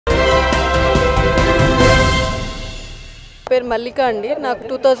పేరు Mallika అండి. నాకు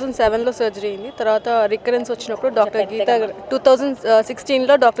 2007లో సర్జరీ అయింది. తర్వాత రికరెన్స్ వచ్చినప్పుడు డాక్టర్ గీతా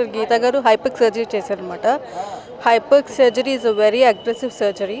 2016లో డాక్టర్ గీతా గారు హైపక్ సర్జరీ చేశారనమాట. హైపక్ surgery is a very aggressive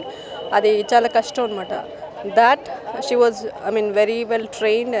surgery. అది చాలా కష్టం అనమాట. That she was, I mean, very well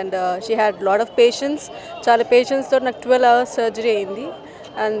trained and she had lot of patience. చాలా పేషెంట్స్తో నాకు 12 hours సర్జరీ అయింది.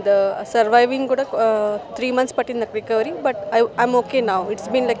 And surviving kuda 3 months pattin the recovery, but I'm okay now. It's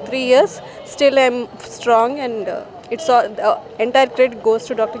been like 3 years, still I'm strong, and it's all entire credit goes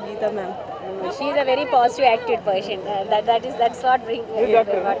to Dr. Geetha ma'am. She is a very positive attitude person. That's what bring got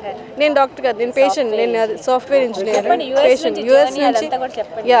her. నేను doctor కాదు, నేను patient. నేను software engineer. Patient US నుంచి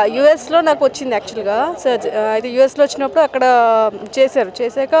US లో నాకు వచ్చింది యాక్చువల్గా surgery. అయితే యుఎస్ లో వచ్చినప్పుడు అక్కడ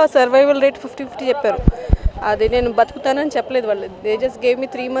చేశాక సర్వైవల్ రేట్ 50-50 చెప్పారు. అది నేను బతుకుతానని చెప్పలేదు వాళ్ళు. They just gave me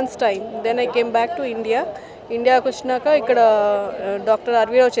 3 months time. Then I came back to ఇండియాకి వచ్చినాక ఇక్కడ డాక్టర్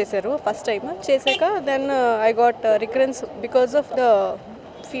అర్వీరావు చేశారు ఫస్ట్ టైం. చేశాక then I got recurrence because of the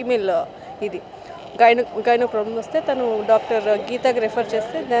female ఇది గైనో ప్రాబ్లమ్ వస్తే తను డాక్టర్ గీతాకి రెఫర్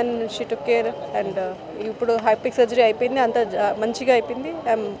చేస్తే then she took care. And ఇప్పుడు హైపిక్ సర్జరీ అయిపోయింది, అంతా మంచిగా అయిపోయింది.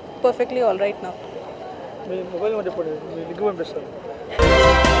 I'm perfectly all right now.